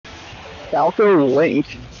Falco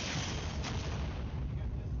Link.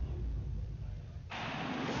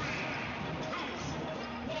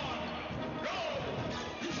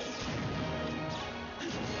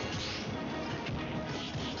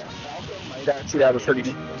 Might actually have a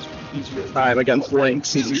pretty easier time against Link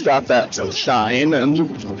since he's got that shine, and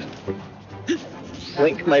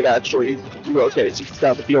Link might actually do okay. He's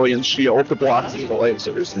got the Billion Shield to block the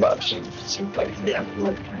lasers, but yeah.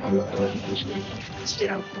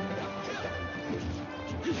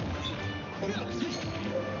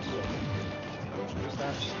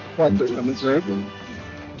 Plunder coming through.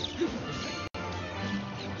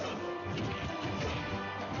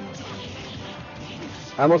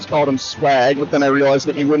 I almost called him swag, but then I realized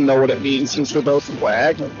that he wouldn't know what it means since they're both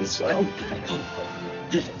swag. So.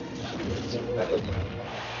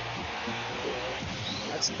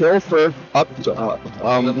 That's kill for Updog.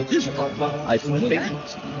 I think.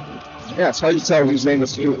 Yeah, it's hard to tell whose name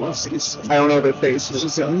is who. I don't know their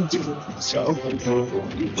faces. So.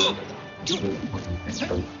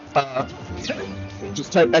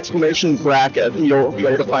 Just type exclamation bracket and you'll be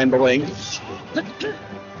able to find the link.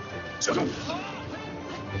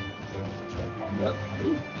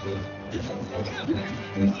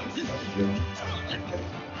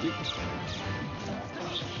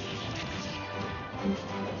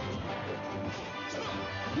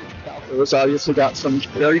 Falco's obviously got some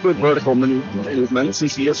very good vertical movement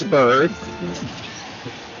since he is a bird.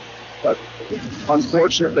 But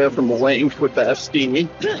unfortunate there from Link with the SD.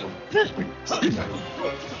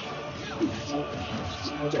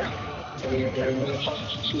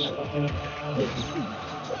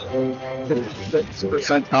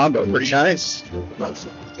 6% combo, pretty nice.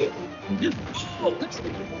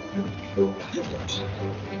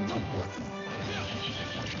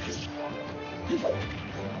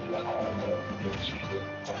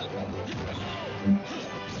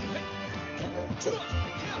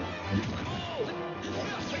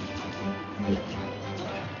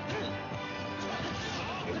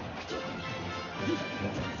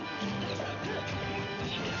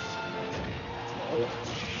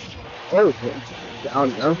 Oh, down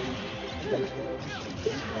now.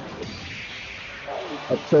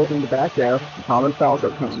 Up tilting the back air. Common Falco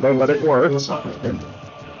combo, but it works. Up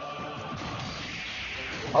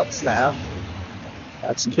snap.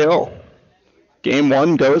 That's kill. Game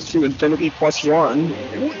 1 goes to infinity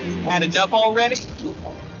 +1. Added up already?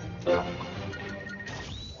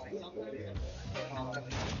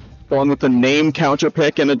 Going with the name counter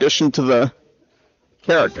pick in addition to the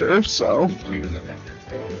character, so.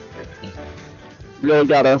 Really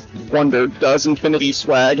gotta wonder, does Infinity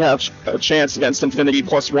Swag have a chance against Infinity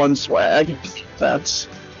 +1 Swag? That's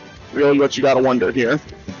really what you gotta wonder here.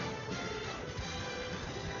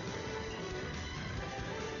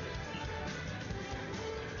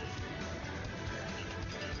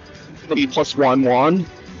 Infinity +1 won.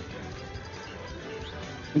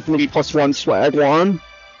 Infinity +1 Swag won.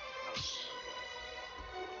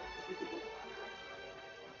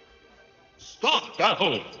 Stop! Got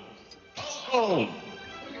home! Home!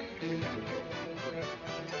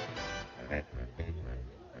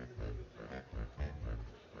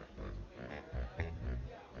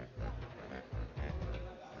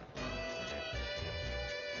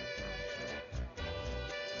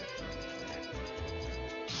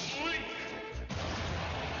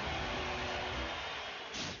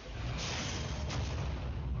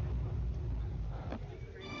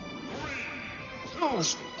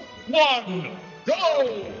 One,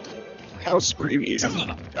 go! House preview.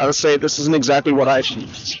 Gotta say, this isn't exactly what I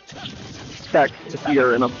expect to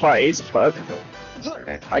hear in a fight, but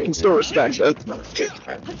I can still respect it.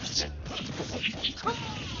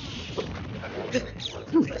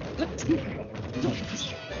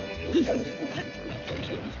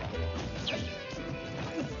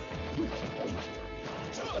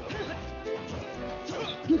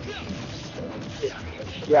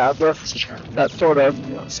 Yeah, that sort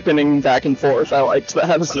of spinning back and forth, I liked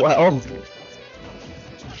that as well.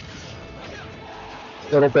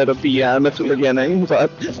 A little bit of BM at the beginning, but...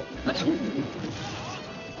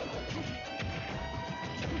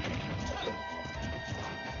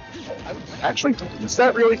 Actually, is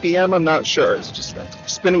that really BM? I'm not sure. It's just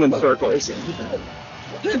spinning in circles.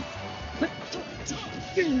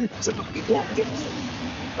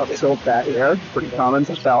 Up tilt back air, pretty common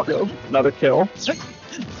for Falco. Another kill.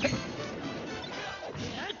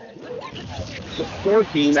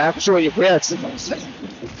 14 actually hits.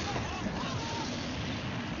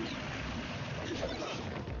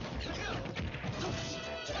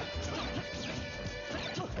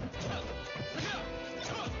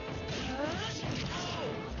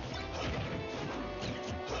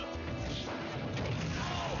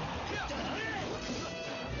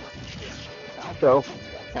 Falco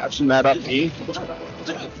catching that up B. Here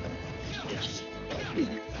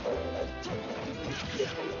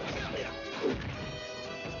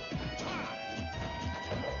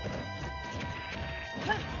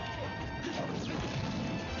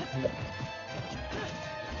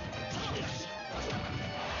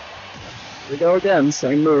we go again,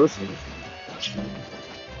 same move.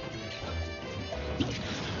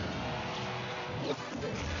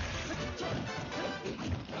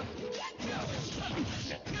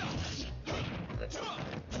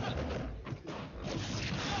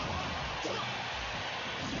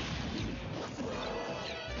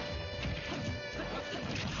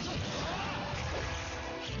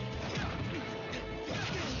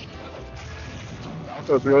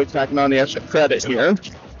 Falco's really tacking on the extra credit here.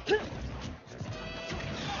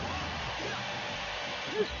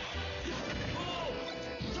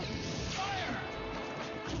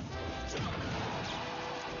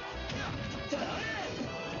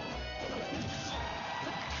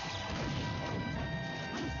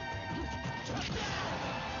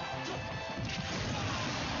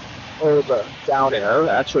 Oh, the down air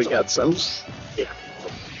actually gets him.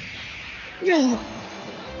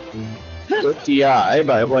 Good DI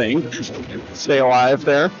by Link. Stay alive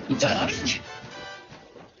there.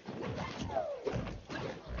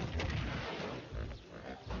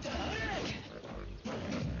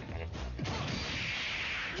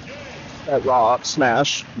 That raw up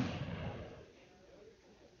smash.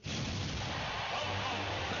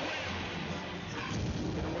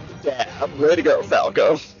 Yeah, way to go,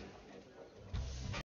 Falco.